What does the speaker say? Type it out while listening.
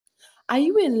Are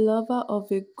you a lover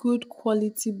of a good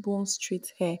quality bone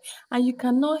straight hair and you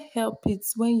cannot help it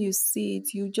when you see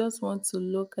it? You just want to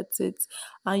look at it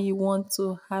and you want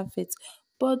to have it.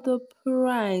 But the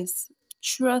price,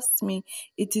 trust me,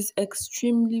 it is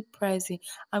extremely pricey.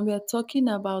 And we are talking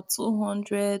about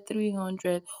 200,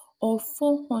 300, or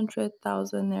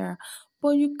 400,000 naira.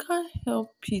 But you can't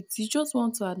help it. You just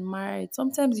want to admire it.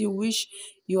 Sometimes you wish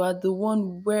you are the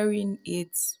one wearing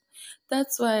it.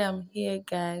 That's why I'm here,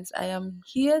 guys. I am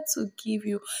here to give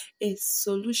you a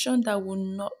solution that will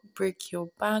not break your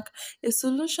bank, a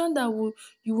solution that will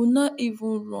you will not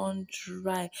even run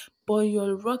dry. But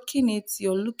you're rocking it,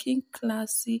 you're looking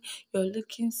classy, you're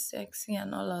looking sexy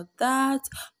and all of that,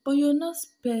 but you're not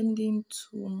spending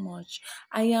too much.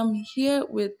 I am here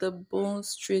with the Bone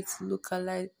Straight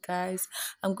lookalike, guys.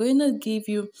 I'm going to give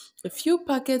you a few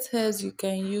packet hairs you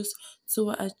can use to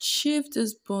achieve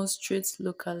this Bone Straight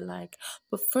lookalike.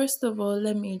 But first of all,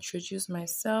 let me introduce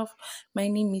myself. My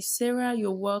name is Sarah.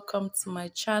 You're welcome to my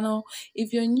channel.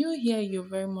 If you're new here, you're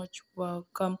very much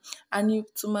welcome. And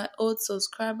to my old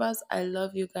subscribers, I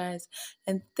love you guys.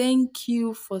 And thank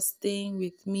you for staying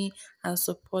with me and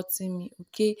supporting me,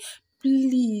 okay?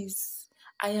 Please,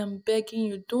 I am begging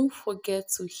you, don't forget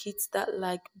to hit that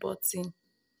like button.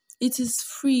 It is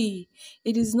free.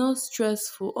 It is not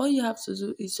stressful. All you have to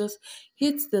do is just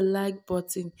hit the like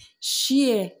button,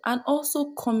 share, and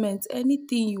also comment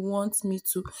anything you want me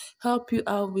to help you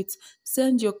out with.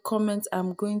 Send your comments.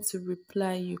 I'm going to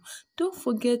reply you. Don't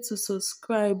forget to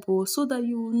subscribe so that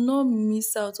you will not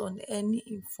miss out on any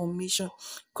information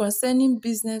concerning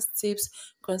business tips,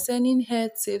 concerning hair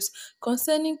tips,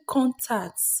 concerning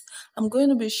contacts. I'm going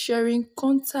to be sharing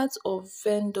contacts of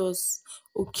vendors,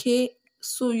 okay?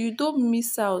 So you don't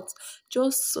miss out.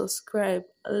 Just subscribe,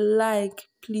 like,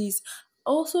 please.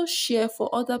 Also share for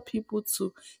other people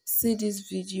to see this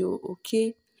video,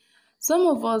 okay? Some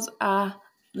of us are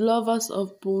lovers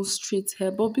of bone straight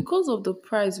hair, but because of the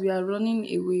price, we are running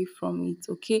away from it,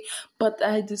 okay? But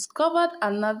I discovered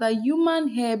another human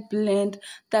hair blend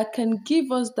that can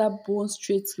give us that bone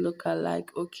straight look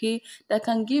alike, okay? That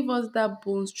can give us that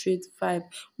bone straight vibe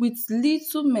with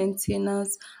little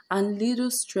maintenance and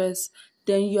little stress,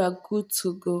 then you are good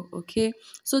to go, okay?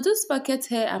 So this packet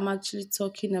hair I'm actually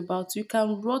talking about, you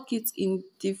can rock it in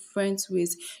different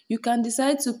ways. You can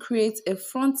decide to create a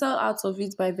frontal out of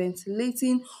it by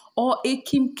ventilating, or a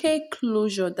K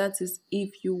closure, that is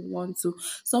if you want to.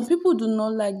 Some people do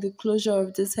not like the closure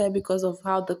of this hair because of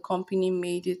how the company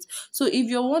made it. So if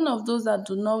you're one of those that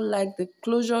do not like the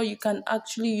closure, you can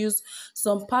actually use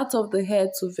some part of the hair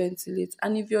to ventilate.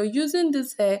 And if you're using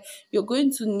this hair, you're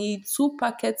going to need 2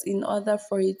 packets in order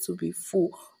for it to be full,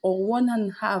 or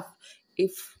 1.5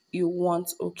 if you want,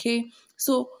 okay?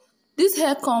 So this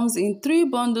hair comes in 3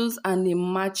 bundles and a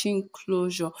matching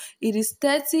closure. It is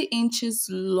 30 inches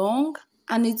long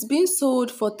and it's being sold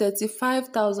for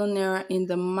 35,000 naira in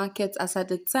the market as at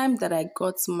the time that I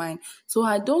got mine. So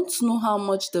I don't know how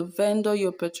much the vendor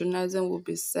you're patronizing will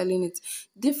be selling it.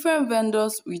 Different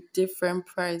vendors with different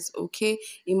price, okay?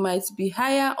 It might be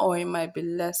higher or it might be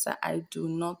lesser. I do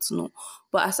not know.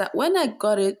 But when I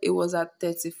got it, it was at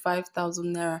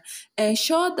 35,000 naira.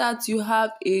 Ensure that you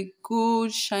have a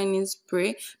good shining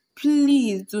spray.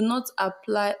 Please do not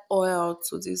apply oil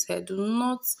to this hair. Do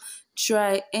not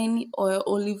try any oil,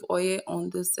 olive oil on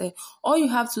this hair. All you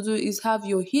have to do is have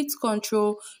your heat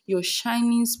control, your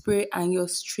shining spray, and your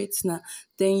straightener.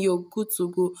 Then you're good to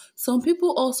go. Some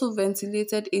people also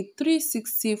ventilated a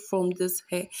 360 from this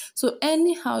hair. So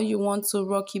anyhow you want to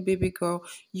rock it, baby girl,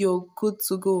 you're good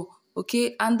to go.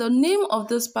 Okay, and the name of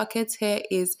this packet hair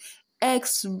is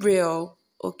X-Rail.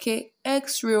 Okay,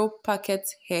 X-Rail packet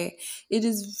hair. It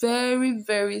is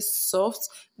very soft,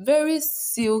 very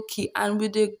silky, and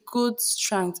with a good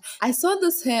strength. I saw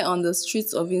this hair on the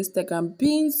streets of Instagram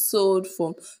being sold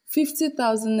from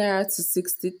 50,000 naira to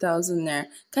 60,000 naira.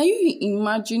 Can you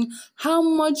imagine how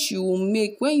much you will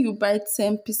make when you buy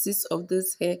 10 pieces of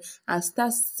this hair and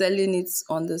start selling it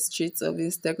on the streets of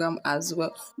Instagram as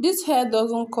well? This hair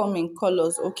doesn't come in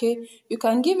colors, okay? You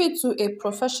can give it to a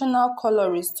professional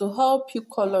colorist to help you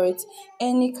color it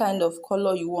any kind of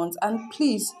color you want. And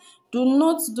please, do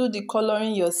not do the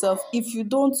coloring yourself if you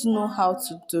don't know how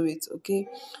to do it, okay?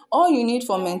 All you need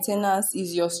for maintenance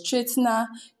is your straightener,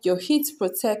 your heat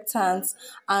protectant,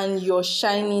 and your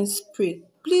shining spray.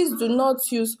 Please do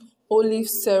not use olive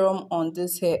serum on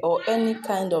this hair or any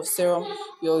kind of serum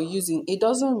you're using. It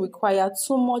doesn't require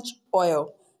too much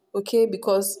oil okay,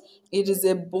 because it is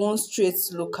a bone straight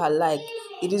look-alike.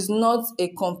 It is not a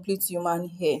complete human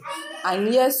hair.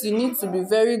 And yes, you need to be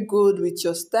very good with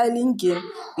your styling game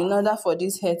in order for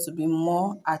this hair to be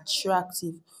more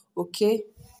attractive, okay?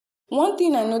 One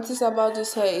thing I notice about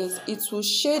this hair is it will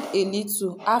shade a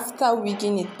little after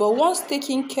wigging it, but once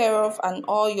taken care of and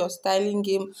all your styling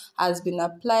game has been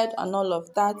applied and all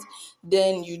of that,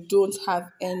 then you don't have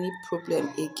any problem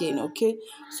again, okay?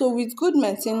 So with good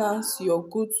maintenance, you're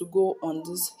good to go on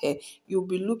this hair. You'll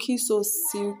be looking so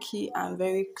silky and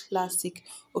very classic,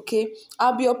 okay?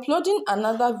 I'll be uploading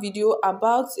another video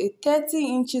about a 30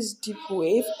 inches deep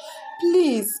wave.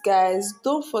 Please guys,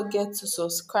 don't forget to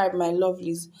subscribe, my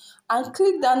lovelies, and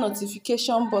click that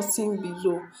notification button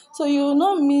below so you will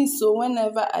not miss. So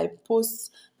whenever I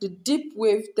post the deep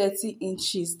wave 30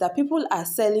 inches that people are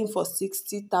selling for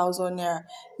 60,000 naira,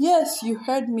 yes, you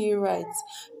heard me right.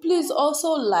 Please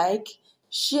also like,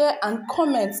 share and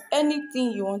comment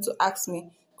anything you want to ask me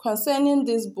concerning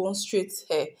this bone straight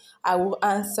hair. I will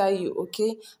answer you,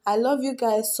 okay? I love you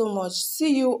guys so much.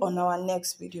 See you on our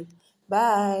next video.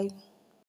 Bye.